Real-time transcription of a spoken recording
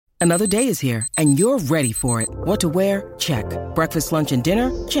Another day is here, and you're ready for it. What to wear? Check. Breakfast, lunch, and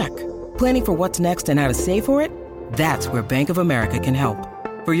dinner? Check. Planning for what's next and how to save for it? That's where Bank of America can help.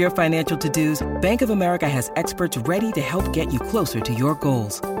 For your financial to-dos, Bank of America has experts ready to help get you closer to your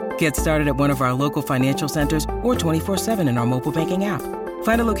goals. Get started at one of our local financial centers or 24/7 in our mobile banking app.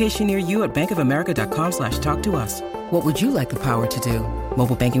 Find a location near you at bankofamerica.com/talktous. What would you like the power to do?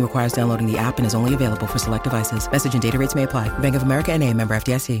 Mobile banking requires downloading the app and is only available for select devices. Message and data rates may apply. Bank of America N.A., member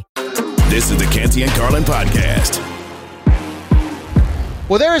FDIC. This is the Canty and Carlin podcast.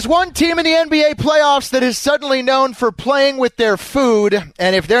 Well, there is one team in the NBA playoffs that is suddenly known for playing with their food,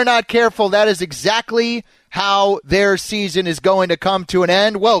 and if they're not careful, that is exactly how their season is going to come to an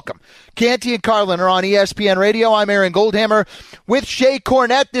end. Welcome. Canty and Carlin are on ESPN Radio. I'm Aaron Goldhammer with Shea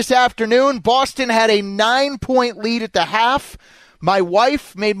Cornette this afternoon. Boston had a 9-point lead at the half. My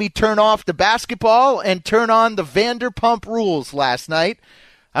wife made me turn off the basketball and turn on the Vanderpump Rules last night.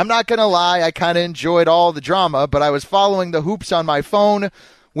 I'm not going to lie, I kind of enjoyed all the drama, but I was following the hoops on my phone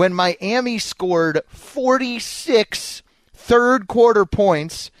when Miami scored 46 third-quarter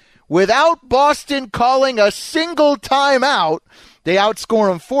points without Boston calling a single timeout. They outscore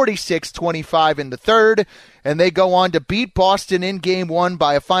them 46-25 in the third, and they go on to beat Boston in Game 1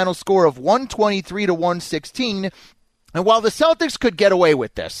 by a final score of 123-116. And while the Celtics could get away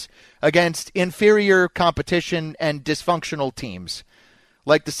with this against inferior competition and dysfunctional teams,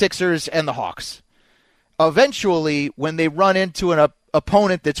 like the Sixers and the Hawks, eventually, when they run into an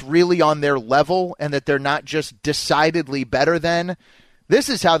opponent that's really on their level and that they're not just decidedly better than, this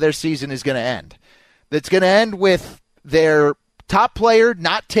is how their season is going to end. It's going to end with their top player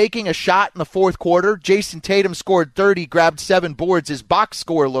not taking a shot in the fourth quarter. Jason Tatum scored 30, grabbed 7 boards. His box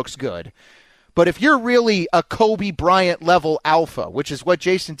score looks good. But if you're really a Kobe Bryant level alpha, which is what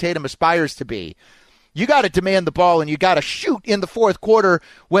Jason Tatum aspires to be, you got to demand the ball and you got to shoot in the fourth quarter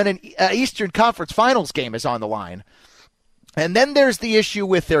when an Eastern Conference Finals game is on the line. And then there's the issue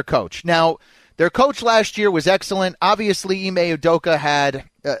with their coach. Now, their coach last year was excellent. Obviously, Ime Udoka had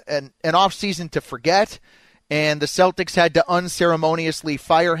an offseason to forget, and the Celtics had to unceremoniously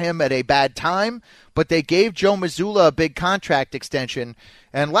fire him at a bad time, but they gave Joe Mazzulla a big contract extension.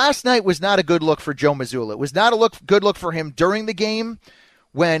 And last night was not a good look for Joe Mazzulla. It was not a good look for him during the game,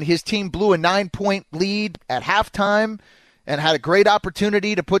 when his team blew a 9-point lead at halftime and had a great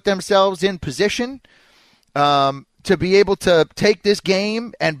opportunity to put themselves in position to be able to take this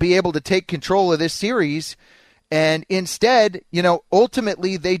game and be able to take control of this series. And instead,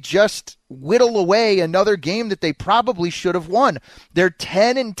 ultimately they just whittle away another game that they probably should have won. They're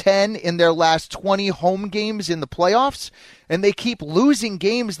 10-10 in their last 20 home games in the playoffs, and they keep losing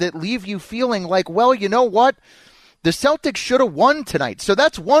games that leave you feeling like, well, you know what? The Celtics should have won tonight. So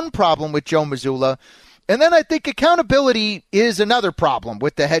that's one problem with Joe Mazzulla. And then I think accountability is another problem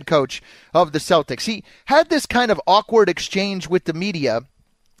with the head coach of the Celtics. He had this kind of awkward exchange with the media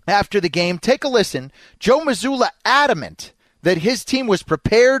after the game. Take a listen. Joe Mazzulla adamant that his team was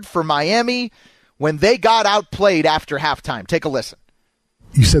prepared for Miami when they got outplayed after halftime. Take a listen.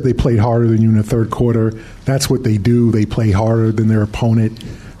 You said they played harder than you in the third quarter. That's what they do. They play harder than their opponent.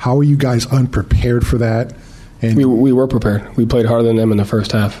 How are you guys unprepared for that? And we were prepared. We played harder than them in the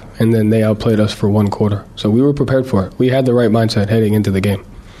first half, and then they outplayed us for one quarter. So we were prepared for it. We had the right mindset heading into the game.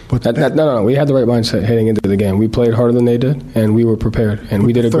 No. We had the right mindset heading into the game. We played harder than they did, and we were prepared, and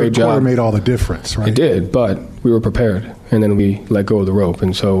we did a great job. The third quarter made all the difference, right? It did, but we were prepared, and then we let go of the rope.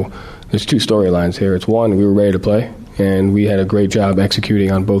 And so there's two storylines here. It's one, we were ready to play, and we had a great job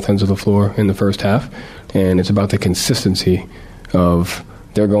executing on both ends of the floor in the first half, and it's about the consistency of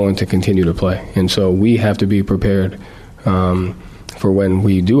they're going to continue to play. And so we have to be prepared for when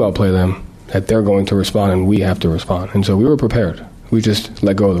we do outplay them, that they're going to respond and we have to respond. And so we were prepared. We just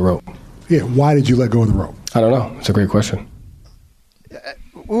let go of the rope. Yeah, why did you let go of the rope? I don't know. It's a great question.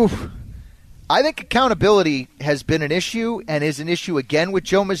 I think accountability has been an issue and is an issue again with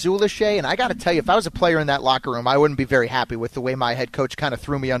Joe Mazzulla, Shea. And I got to tell you, if I was a player in that locker room, I wouldn't be very happy with the way my head coach kind of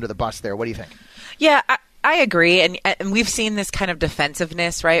threw me under the bus there. What do you think? Yeah, I agree, and we've seen this kind of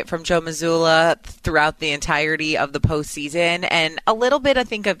defensiveness, right, from Joe Mazzulla throughout the entirety of the postseason. And a little bit, I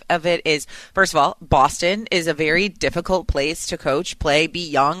think, of it is, first of all, Boston is a very difficult place to coach, play, be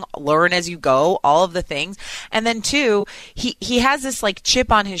young, learn as you go, all of the things. And then, two, he has this,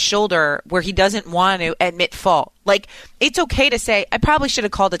 chip on his shoulder where he doesn't want to admit fault. It's okay to say, I probably should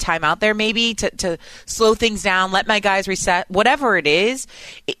have called a timeout there maybe to slow things down, let my guys reset, whatever it is.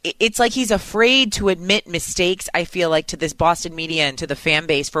 It's like he's afraid to admit mistakes, I feel like, to this Boston media and to the fan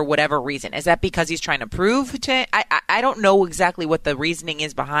base for whatever reason. Is that because he's trying to prove to – I don't know exactly what the reasoning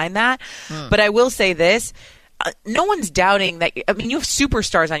is behind that. But I will say this. no one's doubting that. I mean, you have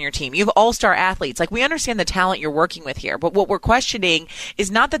superstars on your team. You have all-star athletes. Like, we understand the talent you're working with here. But what we're questioning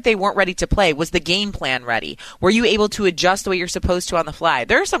is not that they weren't ready to play. Was the game plan ready? Were you able to adjust the way you're supposed to on the fly?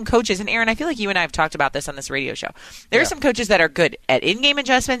 There are some coaches, and Aaron, I feel like you and I have talked about this on this radio show. There are some coaches that are good at in-game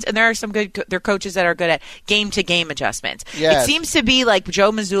adjustments, and there are some there are coaches that are good at game-to-game adjustments. Yes. It seems to be like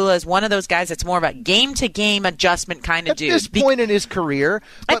Joe Mazzulla is one of those guys that's more of a game-to-game adjustment kind of dude. At this point in his career.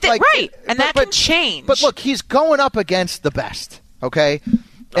 But right, and that can change. But look, he's going up against the best, okay?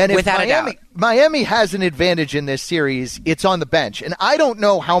 And without a doubt. Miami has an advantage in this series, it's on the bench. And I don't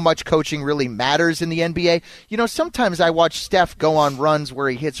know how much coaching really matters in the NBA. You know, sometimes I watch Steph go on runs where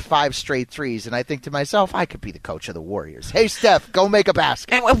he hits 5 straight threes, and I think to myself, I could be the coach of the Warriors. Hey, Steph, go make a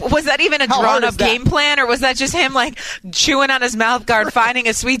basket. And was that even a drawn-up game plan, or was that just him, like, chewing on his mouth guard, finding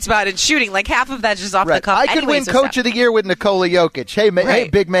a sweet spot and shooting? Like, half of that just off the cuff. I could win Coach of the Year with Nikola Jokic. Hey,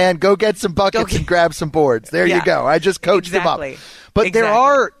 big man, go get some buckets and grab some boards. There you go. I just coached them up. But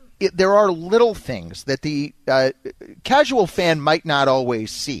there are little things that the casual fan might not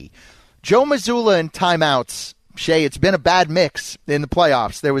always see. Joe Mazzulla in timeouts, Shea, it's been a bad mix in the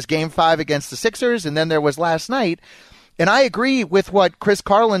playoffs. There was Game 5 against the Sixers, and then there was last night. And I agree with what Chris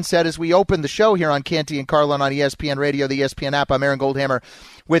Carlin said as we opened the show here on Canty and Carlin on ESPN Radio, the ESPN app. I'm Aaron Goldhammer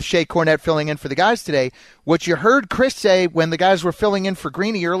with Shea Cornette filling in for the guys today. What you heard Chris say when the guys were filling in for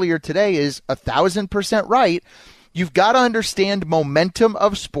Greeny earlier today is 1,000% right. You've got to understand momentum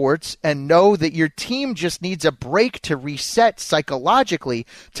of sports and know that your team just needs a break to reset psychologically.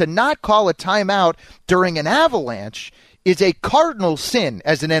 To not call a timeout during an avalanche is a cardinal sin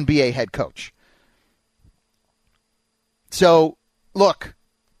as an NBA head coach. So, look,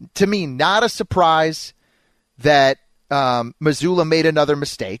 to me, not a surprise that Mazzulla made another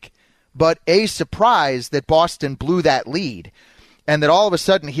mistake, but a surprise that Boston blew that lead and that all of a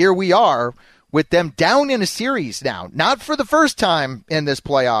sudden here we are with them down in a series now. Not for the first time in this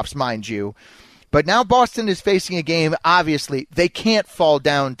playoffs, mind you, but now Boston is facing a game, obviously, they can't fall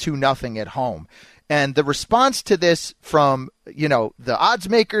down 2-0 at home. And the response to this from, the odds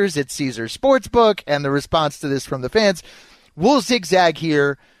makers at Caesars Sportsbook and the response to this from the fans will zigzag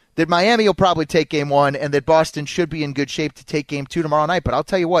here that Miami will probably take Game 1 and that Boston should be in good shape to take Game 2 tomorrow night. But I'll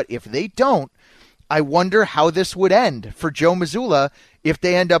tell you what, if they don't, I wonder how this would end for Joe Mazzulla if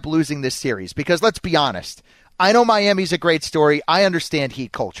they end up losing this series. Because let's be honest, I know Miami's a great story. I understand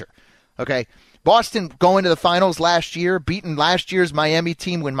Heat culture. Okay, Boston going to the finals last year, beating last year's Miami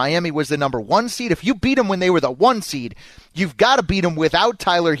team when Miami was the number 1 seed. If you beat them when they were the 1 seed, you've got to beat them without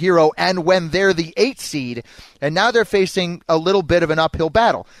Tyler Hero and when they're the 8 seed. And now they're facing a little bit of an uphill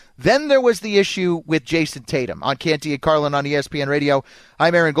battle. Then there was the issue with Jason Tatum on Canty and Carlin on ESPN Radio.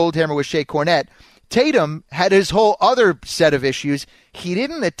 I'm Aaron Goldhammer with Shea Cornette. Tatum had his whole other set of issues. He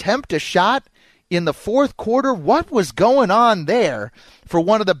didn't attempt a shot in the fourth quarter. What was going on there for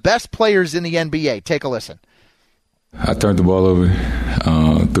one of the best players in the NBA? Take a listen. I turned the ball over,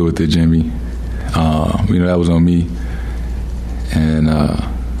 threw it to Jimmy. That was on me. And, on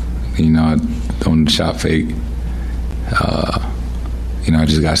the shot fake, I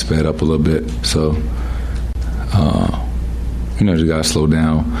just got sped up a little bit. So, just got to slow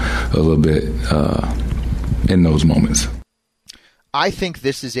down a little bit in those moments. I think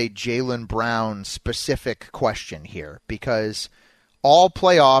this is a Jaylen Brown specific question here because all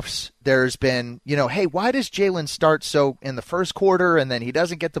playoffs there's been, hey, why does Jaylen start so in the first quarter and then he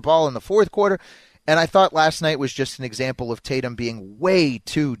doesn't get the ball in the fourth quarter? And I thought last night was just an example of Tatum being way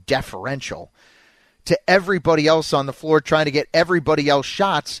too deferential to everybody else on the floor, trying to get everybody else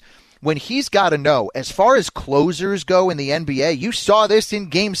shots when he's got to know, as far as closers go in the NBA, you saw this in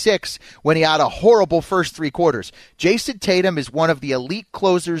Game 6 when he had a horrible first 3 quarters. Jason Tatum is one of the elite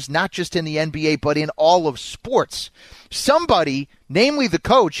closers, not just in the NBA, but in all of sports. Somebody, namely the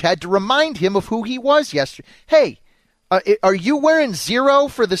coach, had to remind him of who he was yesterday. Hey, are you wearing 0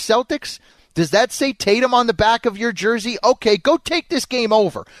 for the Celtics? Does that say Tatum on the back of your jersey? Okay, go take this game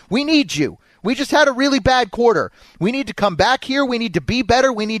over. We need you. We just had a really bad quarter. We need to come back here. We need to be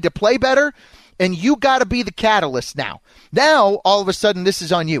better. We need to play better. And you got to be the catalyst now. Now, all of a sudden, this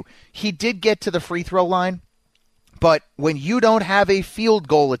is on you. He did get to the free throw line, but when you don't have a field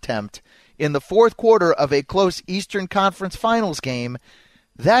goal attempt in the fourth quarter of a close Eastern Conference Finals game,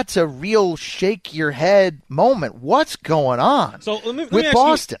 that's a real shake your head moment. What's going on with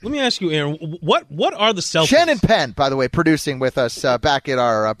Boston? Let me ask you, Aaron, what are the Celtics? Shannon Penn, by the way, producing with us back at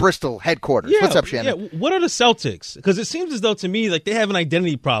our Bristol headquarters. What's up, Shannon? Yeah, what are the Celtics? Because it seems as though to me like they have an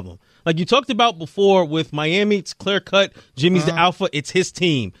identity problem. Like you talked about before with Miami, it's clear cut. Jimmy's the alpha. It's his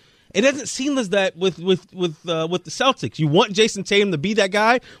team. It doesn't seem as that with the Celtics. You want Jason Tatum to be that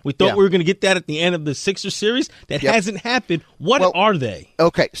guy. We thought we were going to get that at the end of the Sixers series. That hasn't happened. What are they?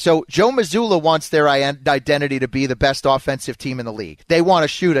 Okay, so Joe Mazzulla wants their identity to be the best offensive team in the league. They want to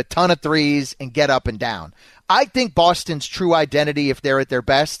shoot a ton of threes and get up and down. I think Boston's true identity, if they're at their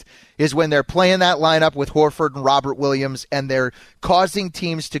best, is when they're playing that lineup with Horford and Robert Williams and they're causing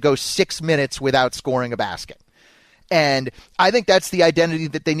teams to go 6 minutes without scoring a basket. And I think that's the identity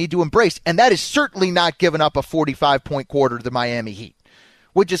that they need to embrace. And that is certainly not giving up a 45-point quarter to the Miami Heat,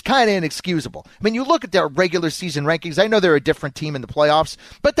 which is kind of inexcusable. I mean, you look at their regular season rankings. I know they're a different team in the playoffs,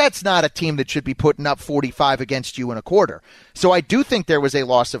 but that's not a team that should be putting up 45 against you in a quarter. So I do think there was a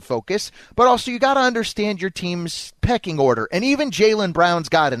loss of focus, but also you got to understand your team's pecking order. And even Jaylen Brown's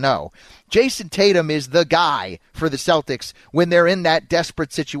got to know Jason Tatum is the guy for the Celtics when they're in that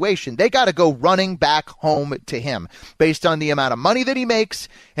desperate situation. They got to go running back home to him based on the amount of money that he makes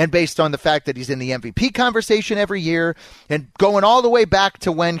and based on the fact that he's in the MVP conversation every year and going all the way back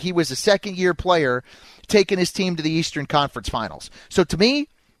to when he was a second-year player taking his team to the Eastern Conference Finals. So to me,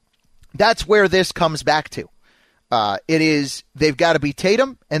 that's where this comes back to. They've got to be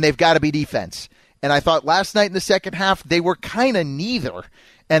Tatum and they've got to be defense. And I thought last night in the second half, they were kind of neither.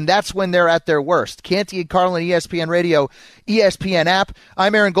 And that's when they're at their worst. Canty and Carlin, ESPN Radio, ESPN app.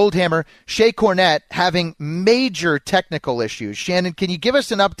 I'm Aaron Goldhammer. Shea Cornette having major technical issues. Shannon, can you give us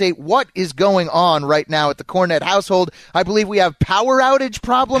an update? What is going on right now at the Cornette household? I believe we have power outage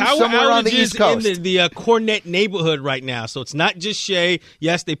problems somewhere on the East Coast. In the Cornette neighborhood right now. So it's not just Shea.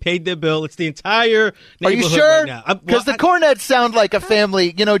 Yes, they paid their bill. It's the entire neighborhood. Are you sure? Right now. Because the Cornettes sound like a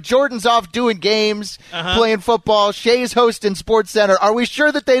family. You know, Jordan's off doing games, playing football. Shea's hosting SportsCenter. Are we sure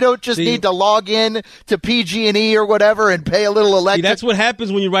that they don't just need to log in to PG&E or whatever and pay a little electric? That's what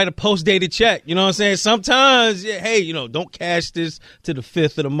happens when you write a post-dated check. You know what I'm saying? Sometimes, hey, don't cash this to the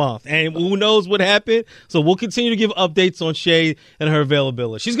 5th of the month. And who knows what happened? So we'll continue to give updates on Shea and her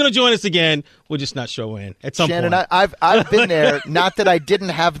availability. She's going to join us again. We're just not showing at some point. Shannon, I've been there. Not that I didn't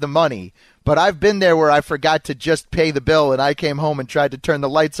have the money, but I've been there where I forgot to just pay the bill, and I came home and tried to turn the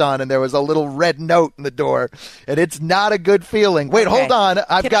lights on, and there was a little red note in the door, and it's not a good feeling. Wait, hold on.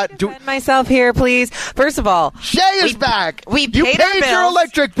 Can I defend myself here, please? First of all, Shea is back. You paid your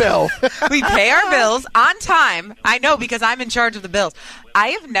electric bill. We pay our bills on time. I know because I'm in charge of the bills. I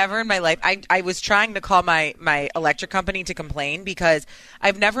have never in my life, I was trying to call my electric company to complain because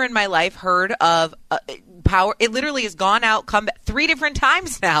I've never in my life heard of power. It literally has gone out, come back 3 different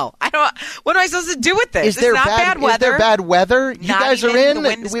times now. What am I supposed to do with this? Is there not bad weather. Is there bad weather? You guys are in, the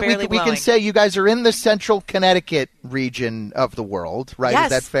wind is barely we can say you guys are in the central Connecticut region of the world, right? Yes.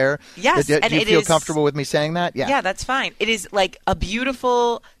 Is that fair? Yes. Do you feel comfortable with me saying that? Yeah. Yeah, that's fine. It is like a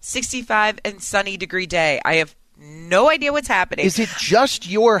beautiful 65 and sunny degree day. I have no idea what's happening. Is it just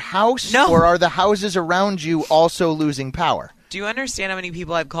your house? No. Or are the houses around you also losing power? Do you understand how many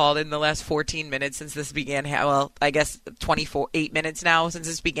people I've called in the last 14 minutes since this began? I guess 8 minutes now since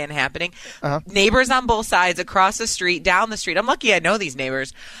this began happening. Neighbors on both sides, across the street, down the street. I'm lucky I know these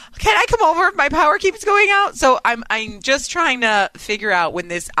neighbors. Can I come over if my power keeps going out? So I'm just trying to figure out when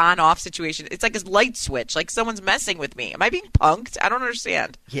this on-off situation. It's like a light switch, like someone's messing with me. Am I being punked? I don't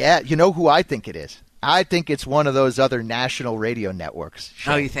understand. Yeah, you know who I think it is? I think it's one of those other national radio networks.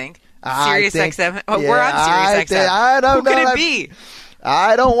 Oh, you think? Sirius XM. Oh, yeah, we're on Sirius XM. I don't know. Who could it be?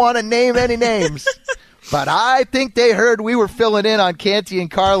 I don't want to name any names. But I think they heard we were filling in on Canty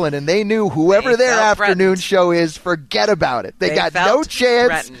and Carlin, and they knew whoever their afternoon show is, forget about it. They got no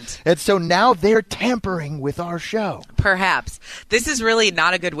chance. Threatened. And so now they're tampering with our show. Perhaps. This is really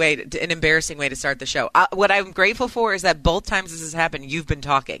not a good way, an embarrassing way to start the show. What I'm grateful for is that both times this has happened, you've been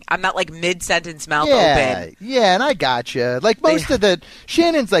talking. I'm not like mid-sentence mouth open. Yeah, and I gotcha. Like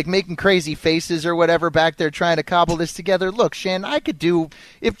Shannon's like making crazy faces or whatever back there trying to cobble this together. Look, Shannon, I could do,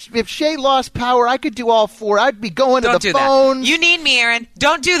 if Shea lost power, I could do all 4. I'd be going to the phones. You need me, Aaron.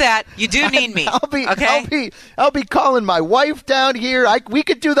 Don't do that. You do need me. I'll be calling my wife down here. We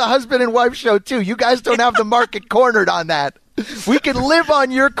could do the husband and wife show too. You guys don't have the market cornered on that. We can live on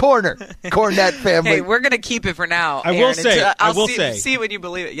your corner, Cornette family. Hey, we're gonna keep it for now. I will say. See it when you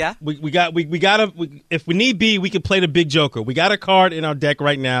believe it. Yeah. We gotta. If we need be, we can play the big joker. We got a card in our deck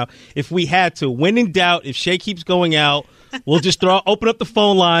right now. If we had to, when in doubt, if Shea keeps going out, we'll just open up the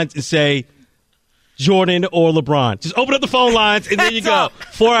phone lines and say Jordan or LeBron. Just open up the phone lines, and there you go.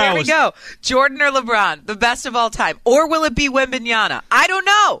 4 hours. There we go. Jordan or LeBron, the best of all time. Or will it be Wembanyama? I don't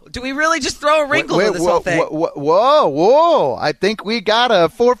know. Do we really just throw a wrinkle to this whole thing? Whoa. I think we got a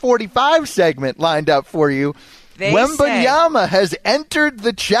 445 segment lined up for you. Wembanyama has entered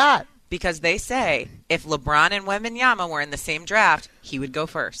the chat. Because they say if LeBron and Wembanyama were in the same draft, he would go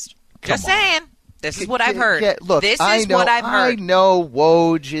first. Just saying. This is what I've heard. Look, this is what I've heard. I know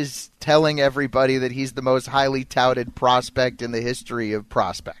Woj is telling everybody that he's the most highly touted prospect in the history of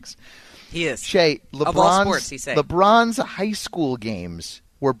prospects. He is. Shay, of all sports, he say. LeBron's high school games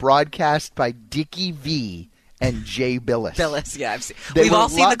were broadcast by Dickie V and Jay Billis. Yeah, we've all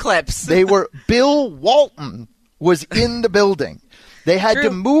seen the clips. Bill Walton was in the building. They had to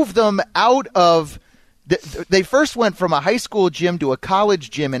move them out of. They first went from a high school gym to a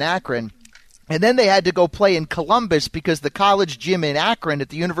college gym in Akron. And then they had to go play in Columbus because the college gym in Akron at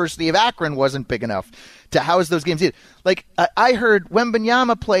the University of Akron wasn't big enough to house those games either. Like, I heard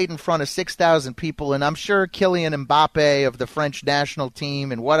Wembanyama played in front of 6,000 people, and I'm sure Kylian Mbappe of the French national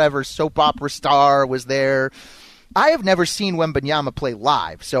team and whatever soap opera star was there. I have never seen Wembanyama play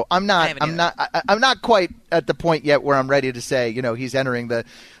live, so I'm not quite at the point yet where I'm ready to say, he's entering the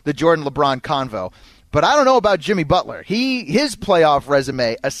Jordan LeBron convo. But I don't know about Jimmy Butler. His playoff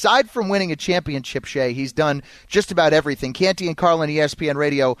resume, aside from winning a championship, Shay, he's done just about everything. Canty and Carlin, ESPN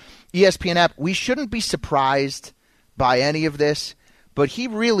Radio, ESPN app. We shouldn't be surprised by any of this, but he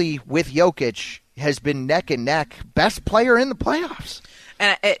really, with Jokic, has been neck and neck, best player in the playoffs.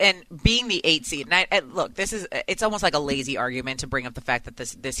 And being the 8 seed, and look, it's almost like a lazy argument to bring up the fact that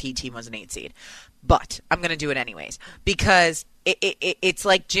this Heat team was an 8 seed. But I'm going to do it anyways because it's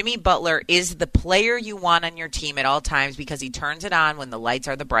like Jimmy Butler is the player you want on your team at all times because he turns it on when the lights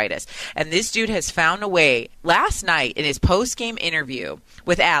are the brightest. And this dude has found a way. Last night in his post-game interview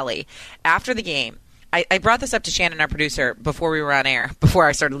with Allie after the game, I brought this up to Shannon, our producer, before we were on air, before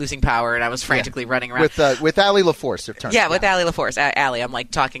I started losing power and I was frantically running around. With Allie LaForce. With Allie LaForce. Allie, I'm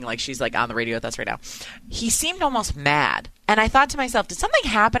like talking like she's like on the radio with us right now. He seemed almost mad. And I thought to myself, did something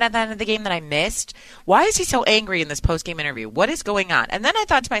happen at the end of the game that I missed? Why is he so angry in this post-game interview? What is going on? And then I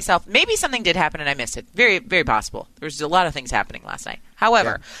thought to myself, maybe something did happen and I missed it. Very, very possible. There's a lot of things happening last night.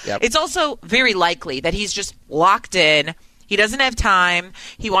 However, It's also very likely that he's just locked in. He doesn't have time.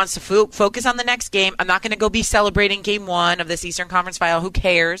 He wants to focus on the next game. I'm not going to go be celebrating game 1 of this Eastern Conference final. Who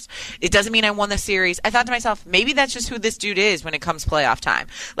cares? It doesn't mean I won the series. I thought to myself, maybe that's just who this dude is when it comes playoff time.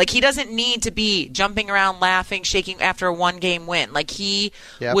 Like, he doesn't need to be jumping around, laughing, shaking after a 1-game win. Like, he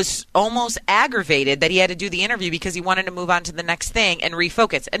was almost aggravated that he had to do the interview because he wanted to move on to the next thing and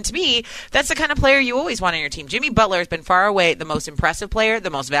refocus. And to me, that's the kind of player you always want on your team. Jimmy Butler has been far away the most impressive player, the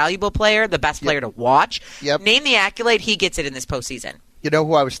most valuable player, the best player to watch. Name the accolade, he gets it in this postseason. You know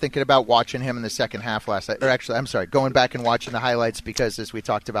who I was thinking about watching him in the second half last night? Or actually, I'm sorry, going back and watching the highlights because, as we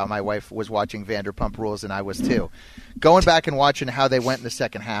talked about, my wife was watching Vanderpump Rules and I was too. Going back and watching how they went in the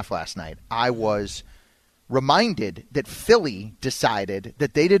second half last night, I was reminded that Philly decided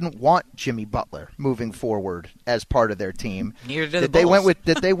that they didn't want Jimmy Butler moving forward as part of their team. Neither did the Bulls.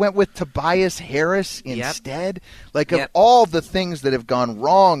 They went with Tobias Harris instead. Of all the things that have gone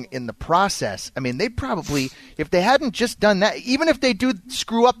wrong in the process, I mean, they probably, if they hadn't just done that, even if they do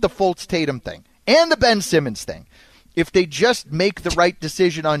screw up the Fultz-Tatum thing and the Ben Simmons thing, if they just make the right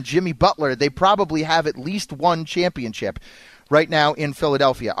decision on Jimmy Butler, they probably have at least one championship right now in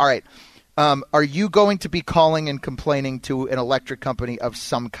Philadelphia. All right. Are you going to be calling and complaining to an electric company of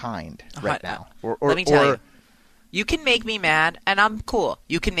some kind right now? Let me tell you. You can make me mad, and I'm cool.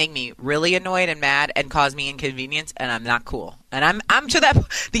 You can make me really annoyed and mad and cause me inconvenience, and I'm not cool. And I'm to that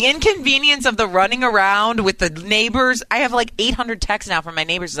 – the inconvenience of the running around with the neighbors. I have like 800 texts now from my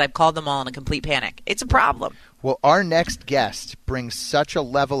neighbors as I've called them all in a complete panic. It's a problem. Well, our next guest brings such a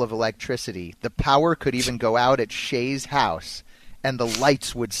level of electricity, the power could even go out at Shay's house, and the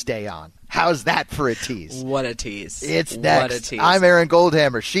lights would stay on. How's that for a tease? What a tease. It's next. What a tease. I'm Aaron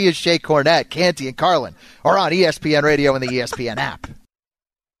Goldhammer. She is Shay Cornett, Canty and Carlin, or on ESPN Radio and the ESPN app.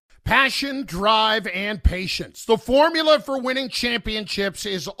 Passion, drive, and patience. The formula for winning championships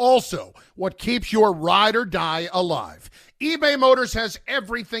is also what keeps your ride or die alive. eBay Motors has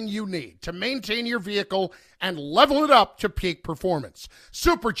everything you need to maintain your vehicle and level it up to peak performance.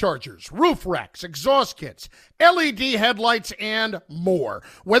 Superchargers, roof racks, exhaust kits, LED headlights, and more.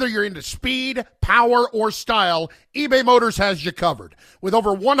 Whether you're into speed, power, or style, eBay Motors has you covered. With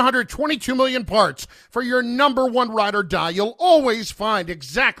over 122 million parts for your number one ride or die, you'll always find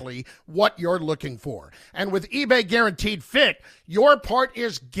exactly what you're looking for. And with eBay Guaranteed Fit, your part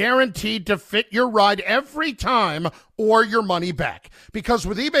is guaranteed to fit your ride every time or your money back. Because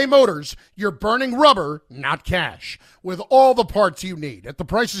with eBay Motors, you're burning rubber, not cash. With all the parts you need at the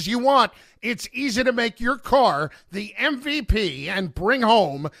prices you want, it's easy to make your car the MVP and bring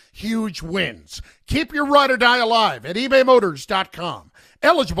home huge wins. Keep your ride or die alive at ebaymotors.com.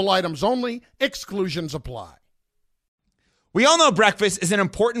 Eligible items only. Exclusions apply. We all know breakfast is an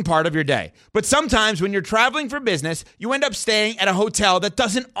important part of your day, but sometimes when you're traveling for business, you end up staying at a hotel that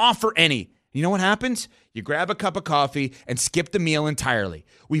doesn't offer any. You know what happens? You grab a cup of coffee and skip the meal entirely.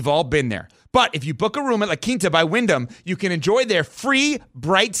 We've all been there. But if you book a room at La Quinta by Wyndham, you can enjoy their free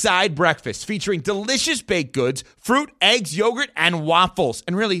Bright Side breakfast featuring delicious baked goods, fruit, eggs, yogurt, and waffles.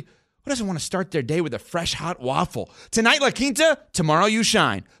 And really, who doesn't want to start their day with a fresh, hot waffle? Tonight, La Quinta, tomorrow you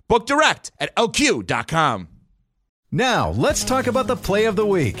shine. Book direct at lq.com. Now, let's talk about the play of the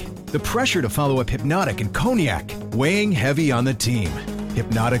week. The pressure to follow up Hypnotic and Cognac, weighing heavy on the team.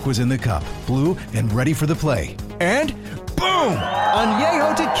 Hypnotic was in the cup, blue, and ready for the play. And boom!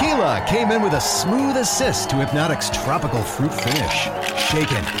 Añejo Tequila came in with a smooth assist to Hypnotic's tropical fruit finish.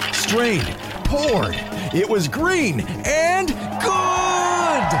 Shaken, strained, poured. It was green and good!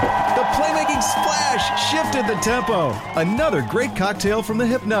 The playmaking splash shifted the tempo. Another great cocktail from the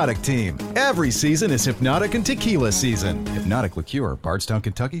Hypnotic team. Every season is Hypnotic and Tequila season. Hypnotic Liqueur, Bardstown,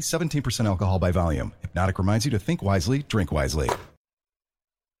 Kentucky, 17% alcohol by volume. Hypnotic reminds you to think wisely, drink wisely.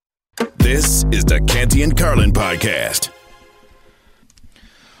 This is the Canty and Carlin podcast.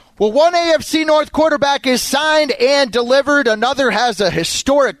 Well, one AFC North quarterback is signed and delivered. Another has a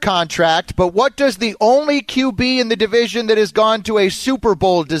historic contract. But what does the only QB in the division that has gone to a Super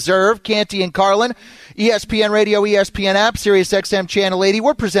Bowl deserve? Canty and Carlin, ESPN Radio, ESPN app, Sirius XM Channel 80.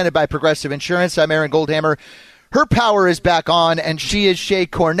 We're presented by Progressive Insurance. I'm Aaron Goldhammer. Her power is back on, and she is Shea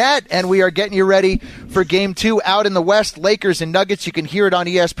Cornette, and we are getting you ready for Game 2 out in the West, Lakers and Nuggets. You can hear it on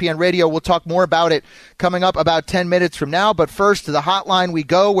ESPN Radio. We'll talk more about it coming up about 10 minutes from now. But first, to the hotline we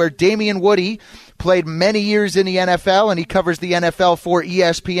go, where Damien Woody played many years in the NFL, and he covers the NFL for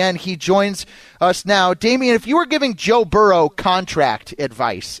ESPN. He joins us now. Damien, if you were giving Joe Burrow contract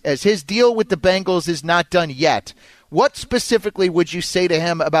advice, as his deal with the Bengals is not done yet, what specifically would you say to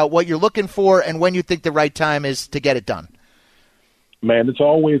him about what you're looking for and when you think the right time is to get it done? Man, it's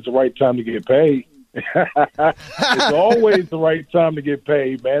always the right time to get paid. It's always the right time to get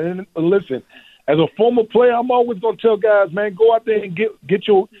paid, man. And listen, as a former player, I'm always going to tell guys, man, go out there and get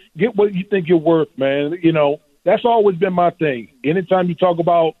what you think you're worth, man. You know, that's always been my thing. Anytime you talk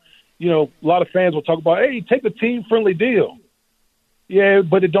about, you know, a lot of fans will talk about, hey, take a team-friendly deal. Yeah,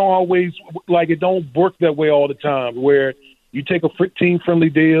 but it don't always it don't work that way all the time. Where you take a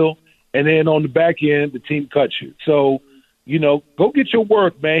team-friendly deal, and then on the back end, the team cuts you. So, you know, go get your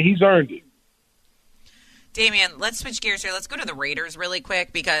work, man. He's earned it. Damien, let's switch gears here. Let's go to the Raiders really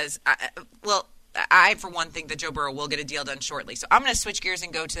quick because, I, for one, think that Joe Burrow will get a deal done shortly. So I'm going to switch gears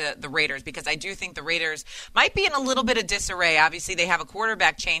and go to the Raiders because I do think the Raiders might be in a little bit of disarray. Obviously, they have a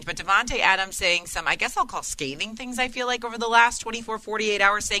quarterback change, but Davante Adams saying some, I guess I'll call scathing things, I feel like, over the last 24, 48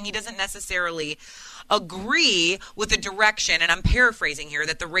 hours, saying he doesn't necessarily agree with the direction, and I'm paraphrasing here,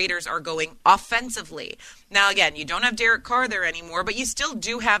 that the Raiders are going offensively. Now, again, you don't have Derek Carr there anymore, but you still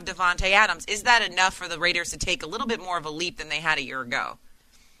do have Davante Adams. Is that enough for the Raiders to take a little bit more of a leap than they had a year ago?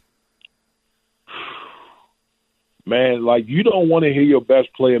 Man, you don't want to hear your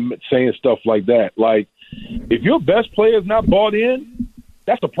best player saying stuff like that. If your best player is not bought in,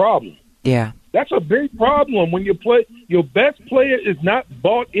 that's a problem. Yeah. That's a big problem when your best player is not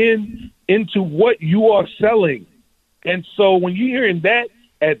bought into what you are selling. And so when you're hearing that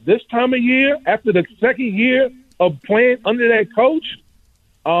at this time of year, after the second year of playing under that coach,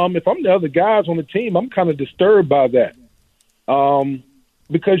 if I'm the other guys on the team, I'm kind of disturbed by that.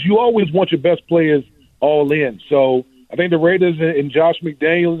 Because you always want your best players all in. So I think the Raiders and Josh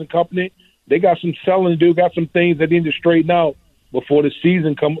McDaniels and company, they got some selling to do, got some things that need to straighten out before the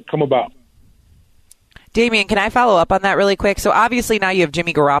season come about. Damien, can I follow up on that really quick? So obviously now you have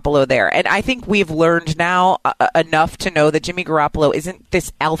Jimmy Garoppolo there, and I think we've learned now enough to know that Jimmy Garoppolo isn't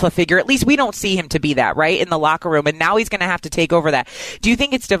this alpha figure. At least we don't see him to be that, right, in the locker room, and now he's going to have to take over that. Do you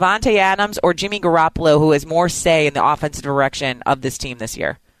think it's Davante Adams or Jimmy Garoppolo who has more say in the offensive direction of this team this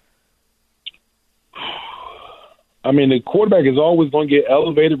year? I mean, the quarterback is always going to get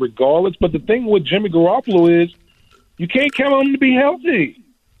elevated regardless, but the thing with Jimmy Garoppolo is you can't count on him to be healthy.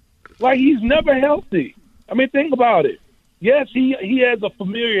 He's never healthy. I mean, think about it. Yes, he has a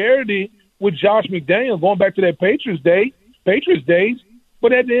familiarity with Josh McDaniels going back to that Patriots days,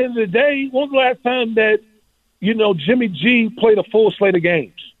 but at the end of the day, when was the last time that, Jimmy G played a full slate of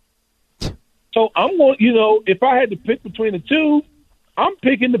games? So I'm going, if I had to pick between the two, I'm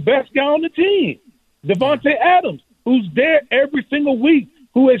picking the best guy on the team, Davante Adams, who's there every single week,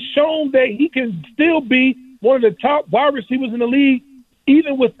 who has shown that he can still be one of the top wide receivers in the league,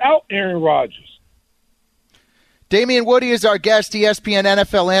 even without Aaron Rodgers. Damien Woody is our guest, ESPN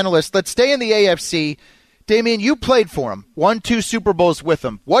NFL analyst. Let's stay in the AFC. Damien, you played for him, won 2 Super Bowls with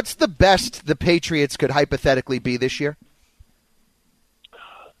him. What's the best the Patriots could hypothetically be this year?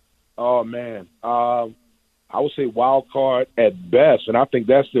 Oh, man. I would say wild card at best, and I think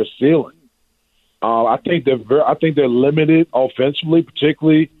that's their ceiling. I think they're limited offensively,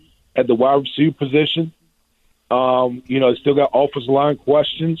 particularly at the wide receiver position. They still got offensive line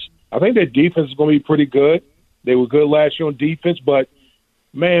questions. I think their defense is going to be pretty good. They were good last year on defense, but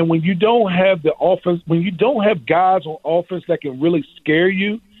man, when you don't have the offense, when you don't have guys on offense that can really scare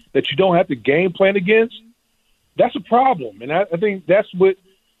you, that you don't have to game plan against, that's a problem. And I think that's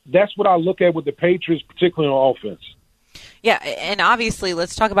what I look at with the Patriots, particularly on offense. Yeah, and obviously,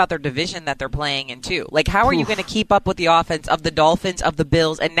 let's talk about their division that they're playing in, too. Like, how are you going to keep up with the offense of the Dolphins, of the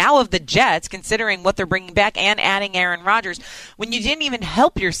Bills, and now of the Jets, considering what they're bringing back and adding Aaron Rodgers, when you didn't even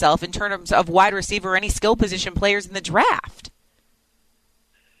help yourself in terms of wide receiver or any skill position players in the draft?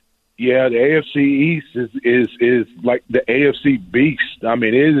 Yeah, the AFC East is like the AFC beast. I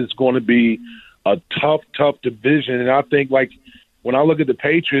mean, it is going to be a tough division. And I think, like, when I look at the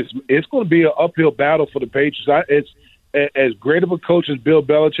Patriots, it's going to be an uphill battle for the Patriots. It's as great of a coach as Bill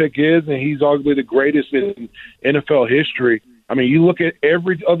Belichick is, and he's arguably the greatest in NFL history. I mean, you look at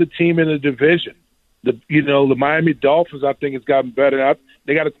every other team in the division. The Miami Dolphins, I think, has gotten better.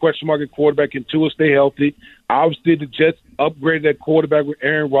 They got a question mark at quarterback. Can Tua stay healthy? Obviously, the Jets upgraded that quarterback with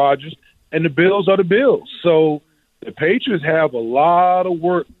Aaron Rodgers, and the Bills are the Bills. So the Patriots have a lot of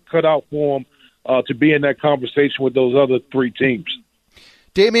work cut out for them to be in that conversation with those other three teams.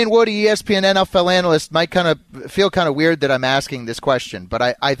 Damien Woody, ESPN NFL analyst, might kind of feel kind of weird that I'm asking this question,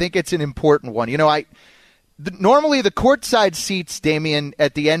 but I think it's an important one. Normally the courtside seats, Damien,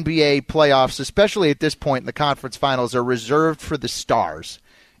 at the NBA playoffs, especially at this point in the conference finals, are reserved for the stars.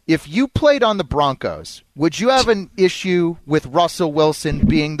 If you played on the Broncos, would you have an issue with Russell Wilson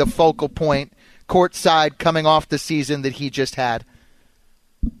being the focal point courtside coming off the season that he just had?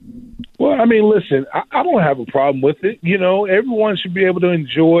 Well, I mean, listen, I don't have a problem with it. Everyone should be able to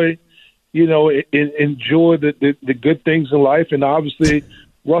enjoy, enjoy the good things in life. And obviously,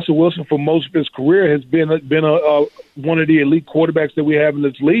 Russell Wilson, for most of his career, has been one of the elite quarterbacks that we have in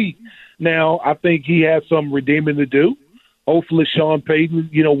this league. Now, I think he has some redeeming to do. Hopefully, Sean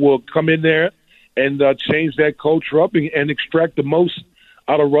Payton, will come in there and change that culture up and extract the most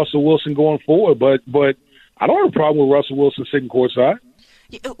out of Russell Wilson going forward. But I don't have a problem with Russell Wilson sitting courtside.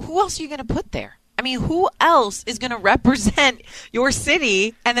 Who else are you going to put there? I mean, who else is going to represent your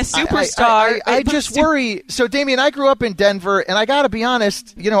city and the superstar? I just worry. So, Damien, I grew up in Denver, and I got to be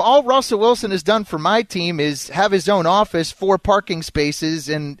honest, all Russell Wilson has done for my team is have his own office, 4 parking spaces,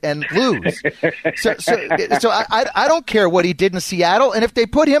 and lose. So I don't care what he did in Seattle, and if they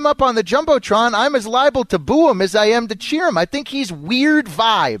put him up on the Jumbotron, I'm as liable to boo him as I am to cheer him. I think he's weird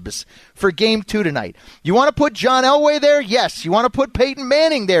vibes for Game 2 tonight. You want to put John Elway there? Yes. You want to put Peyton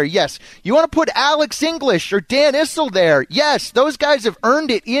Manning there? Yes. You want to put Alex English or Dan Issel there? Yes. Those guys have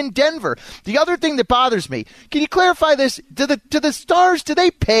earned it in Denver. The other thing that bothers me, can you clarify this? Do the stars, do they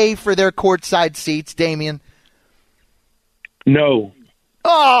pay for their courtside seats, Damien? No.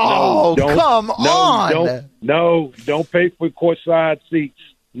 Oh, come on. Don't pay for courtside seats.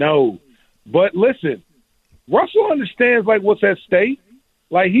 No. But listen, Russell understands what's at stake.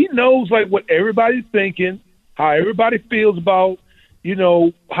 He knows what everybody's thinking, how everybody feels about,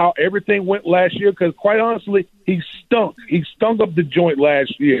 how everything went last year. Because quite honestly, he stunk. He stunk up the joint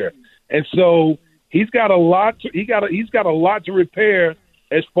last year, and so he's got a lot. He's got a lot to repair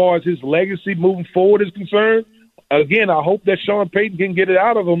as far as his legacy moving forward is concerned. Again, I hope that Sean Payton can get it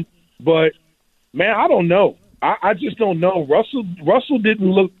out of him. But man, I don't know. I just don't know. Russell didn't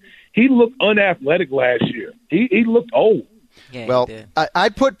look. He looked unathletic last year. He looked old. Yeah, well,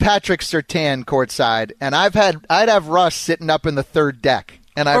 I'd put Patrick Surtain courtside, and I'd have Russ sitting up in the third deck.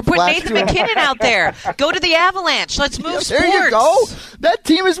 Or put Nathan McKinnon out there. Go to the Avalanche. Let's move sports. There you go. That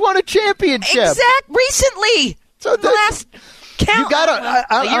team has won a championship. Recently. So the last count.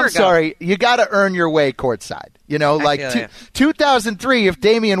 I'm sorry. You got to earn your way courtside. 2003, if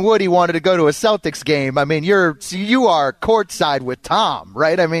Damien Woody wanted to go to a Celtics game, I mean, you are courtside with Tom,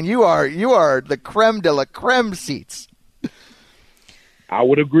 right? I mean, you are the creme de la creme seats. I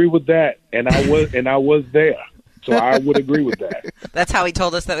would agree with that, and I was there, so I would agree with that. That's how he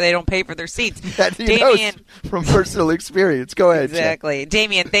told us that they don't pay for their seats. Damien, from personal experience. Go ahead. Exactly, Shay.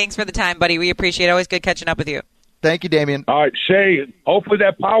 Damien. Thanks for the time, buddy. We appreciate it. Always good catching up with you. Thank you, Damien. All right, Shay. Hopefully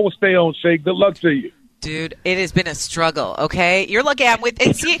that power stay on, Shay. Good luck to you. Dude, it has been a struggle, okay? You're lucky I'm with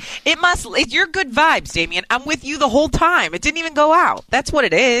it's your good vibes, Damien. I'm with you the whole time. It didn't even go out. That's what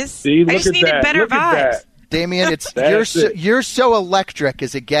it is. See, I just needed better vibes. Damien, you're so electric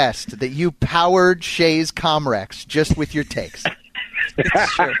as a guest that you powered Shay's Comrex just with your takes.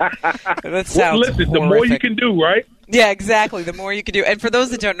 It's true. That sounds listen, horrific. the more you can do, right? Yeah, exactly. The more you can do. And for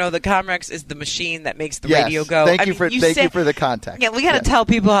those that don't know, the Comrex is the machine that makes the radio go. Thank you for the context. Yeah, we got to tell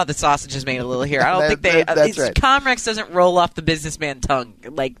people how the sausage is made a little here. I don't think they. That's right. Comrex doesn't roll off the businessman tongue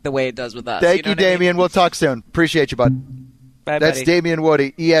like the way it does with us. Thank you, Damian. I mean? We'll talk soon. Appreciate you, bud. Bye, That's buddy. Damian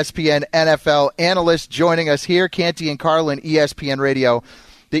Woody, ESPN NFL analyst, joining us here. Canty and Carlin, ESPN Radio,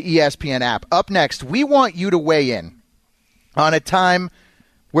 the ESPN app. Up next, we want you to weigh in on a time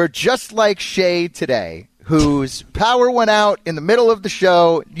where, just like Shea today, whose power went out in the middle of the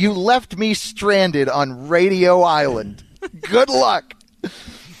show, you left me stranded on Radio Island. Good luck.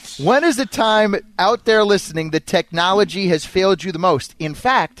 When is the time out there listening that technology has failed you the most? In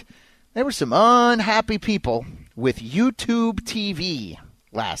fact, there were some unhappy people with YouTube TV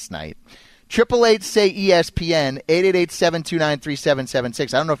last night. 888-SAY-ESPN,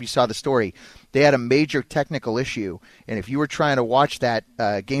 888-729-3776. I don't know if you saw the story. They had a major technical issue, and if you were trying to watch that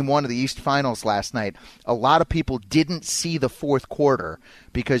Game 1 of the East Finals last night, a lot of people didn't see the fourth quarter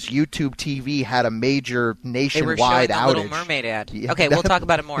because YouTube TV had a major nationwide outage. They were showing the Little Mermaid ad. Yeah, okay, we'll talk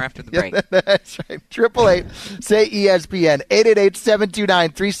about it more after the break. That's right. 888-SAY-ESPN,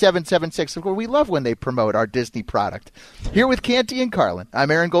 888-729-3776. We love when they promote our Disney product. Here with Canty and Carlin,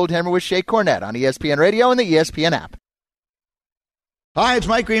 I'm Aaron Goldhammer with Shea Cornette on ESPN Radio and the ESPN app. Hi, it's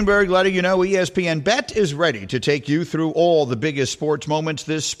Mike Greenberg letting you know ESPN Bet is ready to take you through all the biggest sports moments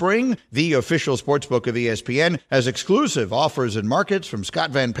this spring. The official sportsbook of ESPN has exclusive offers and markets from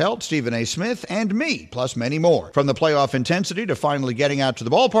Scott Van Pelt, Stephen A. Smith, and me, plus many more. From the playoff intensity to finally getting out to the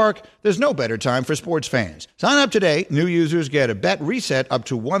ballpark, there's no better time for sports fans. Sign up today. New users get a bet reset up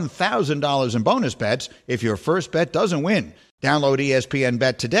to $1,000 in bonus bets if your first bet doesn't win. Download ESPN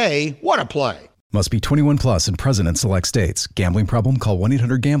Bet today. What a play. Must be 21 plus and present in select states. Gambling problem? Call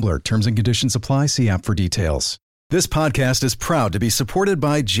 1-800-GAMBLER. Terms and conditions apply. See app for details. This podcast is proud to be supported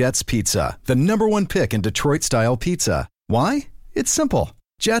by Jets Pizza, the #1 pick in Detroit-style pizza. Why? It's simple.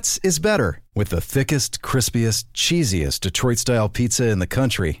 Jets is better. With the thickest, crispiest, cheesiest Detroit-style pizza in the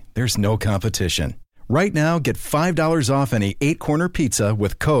country, there's no competition. Right now, get $5 off any 8-corner pizza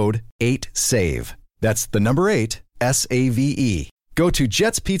with code 8SAVE. That's the number 8, S-A-V-E. Go to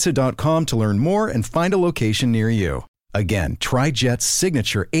jetspizza.com to learn more and find a location near you. Again, try Jet's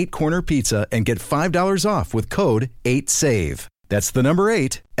signature 8-corner pizza and get $5 off with code 8SAVE. That's the number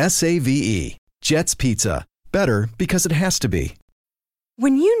 8, S-A-V-E. Jet's Pizza. Better because it has to be.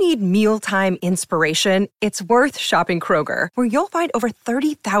 When you need mealtime inspiration, it's worth shopping Kroger, where you'll find over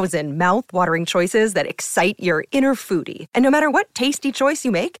 30,000 mouth-watering choices that excite your inner foodie. And no matter what tasty choice you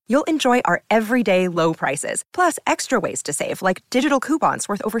make, you'll enjoy our everyday low prices, plus extra ways to save, like digital coupons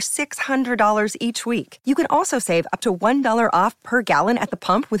worth over $600 each week. You can also save up to $1 off per gallon at the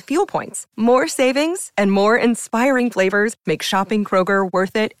pump with fuel points. More savings and more inspiring flavors make shopping Kroger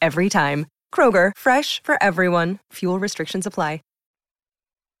worth it every time. Kroger, fresh for everyone. Fuel restrictions apply.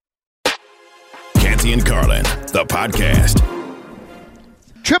 Canty and Carlin, the podcast.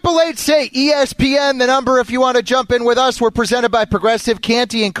 888-SAY-ESPN, the number if you want to jump in with us. We're presented by Progressive.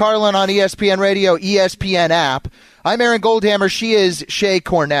 Canty and Carlin on ESPN Radio, ESPN app. I'm Aaron Goldhammer. She is Shea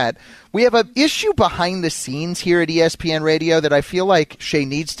Cornette. We have an issue behind the scenes here at ESPN Radio that I feel like, Shea,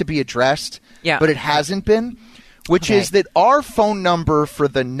 needs to be addressed, but it hasn't been, which is that our phone number for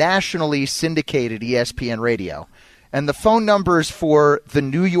the nationally syndicated ESPN Radio and the phone numbers for the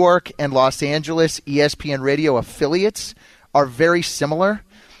New York and Los Angeles ESPN Radio affiliates are very similar.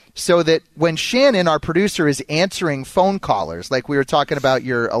 So that when Shannon, our producer, is answering phone callers, like we were talking about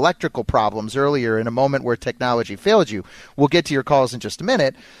your electrical problems earlier in a moment where technology failed you, we'll get to your calls in just a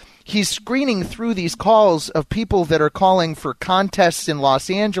minute, he's screening through these calls of people that are calling for contests in Los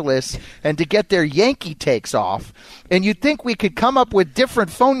Angeles and to get their Yankee takes off. And you'd think we could come up with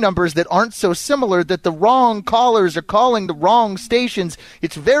different phone numbers that aren't so similar, that the wrong callers are calling the wrong stations.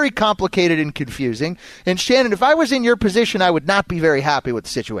 It's very complicated and confusing. And Shannon, if I was in your position, I would not be very happy with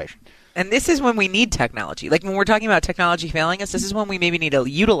the situation. And this is when we need technology. Like when we're talking about technology failing us, this is when we maybe need to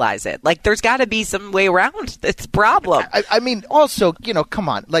utilize it. Like there's got to be some way around this problem. I mean, also, come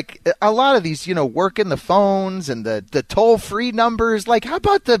on. Like a lot of these, working the phones and the toll-free numbers. Like how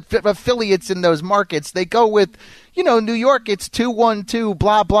about the affiliates in those markets? They go with, New York, it's 212,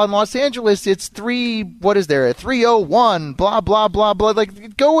 blah, blah. In Los Angeles, it's 301, blah, blah, blah, blah.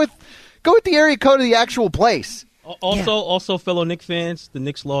 Like go with the area code of the actual place. Also, fellow Knicks fans, the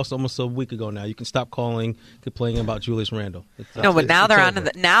Knicks lost almost a week ago now. You can stop complaining about Julius Randle. But now they're on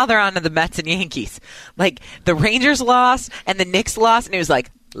to the Mets and Yankees. Like the Rangers lost and the Knicks lost, and it was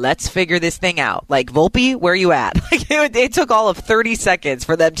like, let's figure this thing out. Like, Volpe, where are you at? Like, it took all of 30 seconds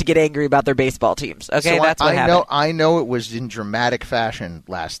for them to get angry about their baseball teams. Okay, so that's what happened. I know it was in dramatic fashion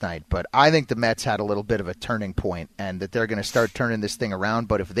last night, but I think the Mets had a little bit of a turning point and that they're going to start turning this thing around.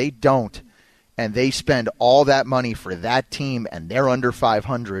 But if they don't, and they spend all that money for that team and they're under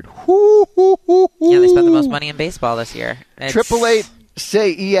 500, yeah, they spent the most money in baseball this year. 888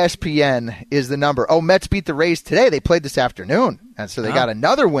 say ESPN is the number. Oh, Mets beat the Rays today. They played this afternoon, and so they got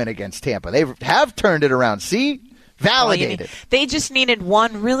another win against Tampa. They have turned it around. See? Validated. They just needed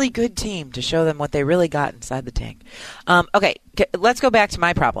one really good team to show them what they really got inside the tank. Okay, let's go back to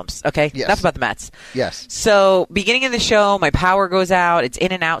my problems, okay? Yes. Enough about the Mets. Yes. So, beginning of the show, my power goes out. It's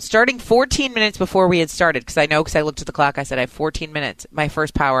in and out. Starting 14 minutes before we had started, because I looked at the clock. I said, I have 14 minutes. My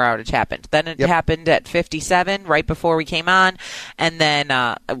first power outage happened. Then it happened at 57, right before we came on. And then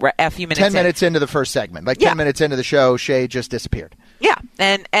a few minutes 10 minutes into the first segment. Like 10 minutes into the show, Shea just disappeared. Yeah,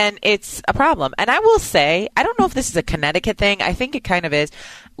 and it's a problem. And I will say, I don't know if this is a Connecticut thing. I think it kind of is.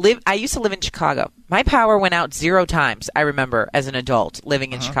 I used to live in Chicago. My power went out 0 times, I remember, as an adult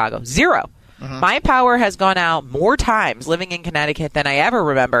living in Chicago. 0. My power has gone out more times living in Connecticut than I ever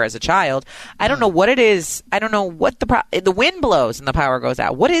remember as a child. I don't know what it is. I don't know what the wind blows and the power goes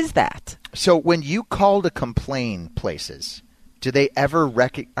out. What is that? So when you call to complain places, do they ever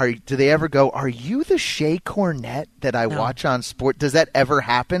go, are you the Shea Cornette that I watch on sport? Does that ever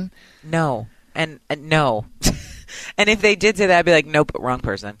happen? No. And no. And if they did say that, I'd be like, nope, wrong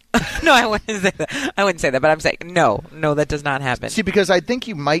person. No, I wouldn't say that. I wouldn't say that, but I'm saying no, that does not happen. See, because I think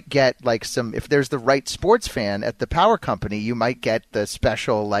you might get like if there's the right sports fan at the power company, you might get the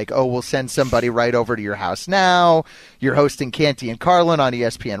special like, oh, we'll send somebody right over to your house now. You're hosting Canty and Carlin on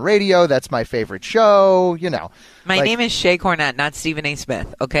ESPN Radio. That's my favorite show. You know, my name is Shea Cornette, not Stephen A.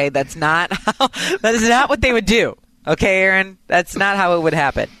 Smith. Okay, that is not what they would do. Okay, Aaron, that's not how it would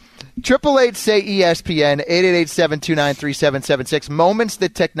happen. 888 say ESPN 888-729-3776. Moments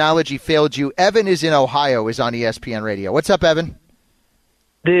that technology failed you. Evan is in Ohio, is on ESPN Radio. What's up, Evan?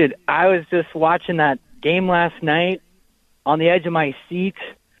 Dude, I was just watching that game last night on the edge of my seat,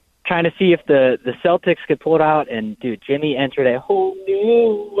 trying to see if the Celtics could pull it out. And, dude, Jimmy entered a whole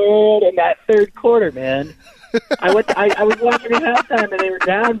new world in that third quarter, man. I was watching at halftime, and they were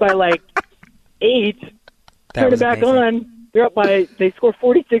down by, like, 8. Turned it back on. They're up they score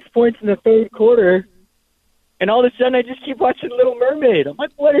 46 points in the third quarter. And all of a sudden, I just keep watching Little Mermaid. I'm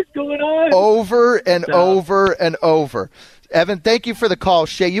like, what is going on? Over and over and over. Evan, thank you for the call.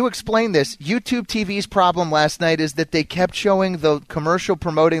 Shea, you explained this. YouTube TV's problem last night is that they kept showing the commercial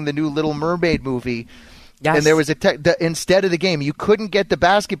promoting the new Little Mermaid movie. Yes. And there was instead of the game, you couldn't get the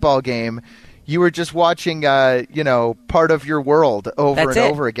basketball game. You were just watching, part of your world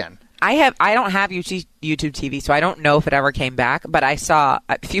over again. I don't have YouTube TV, so I don't know if it ever came back, but I saw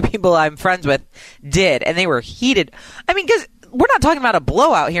a few people I'm friends with did, and they were heated. I mean, because we're not talking about a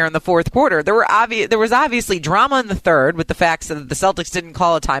blowout here in the fourth quarter. There was obviously drama in the third with the fact that the Celtics didn't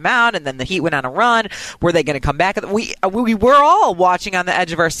call a timeout, and then the Heat went on a run. Were they going to come back? We were all watching on the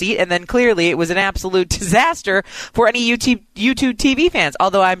edge of our seat, and then clearly it was an absolute disaster for any YouTube TV fans,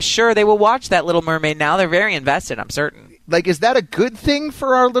 although I'm sure they will watch that Little Mermaid now. They're very invested, I'm certain. Like, is that a good thing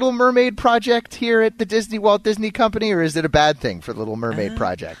for our Little Mermaid project here at the Walt Disney Company, or is it a bad thing for the Little Mermaid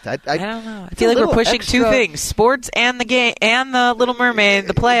project? I don't know. I feel like we're pushing two things: sports and the game and the Little Mermaid.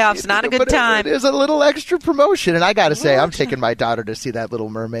 The playoffs, not a good time. It is a little extra promotion, and I got to say, I'm taking my daughter to see that Little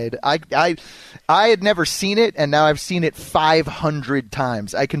Mermaid. I had never seen it, and now I've seen it 500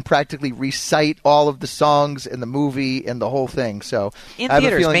 times. I can practically recite all of the songs in the movie and the whole thing. So in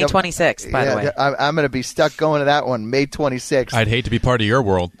theaters, May 26th. By the way, I'm going to be stuck going to that one, May 26th. I'd hate to be part of your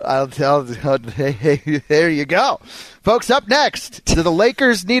world. I'll tell. Hey, there you go. Folks, up next, do the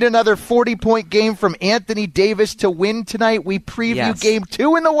Lakers need another 40-point game from Anthony Davis to win tonight? We preview Game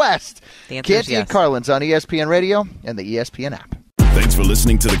 2 in the West. Canty and Carlin's on ESPN Radio and the ESPN app. Thanks for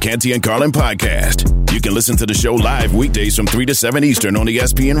listening to the Canty and Carlin podcast. You can listen to the show live weekdays from 3 to 7 Eastern on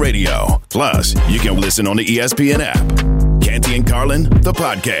ESPN Radio. Plus, you can listen on the ESPN app. Canty and Carlin, the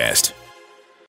podcast.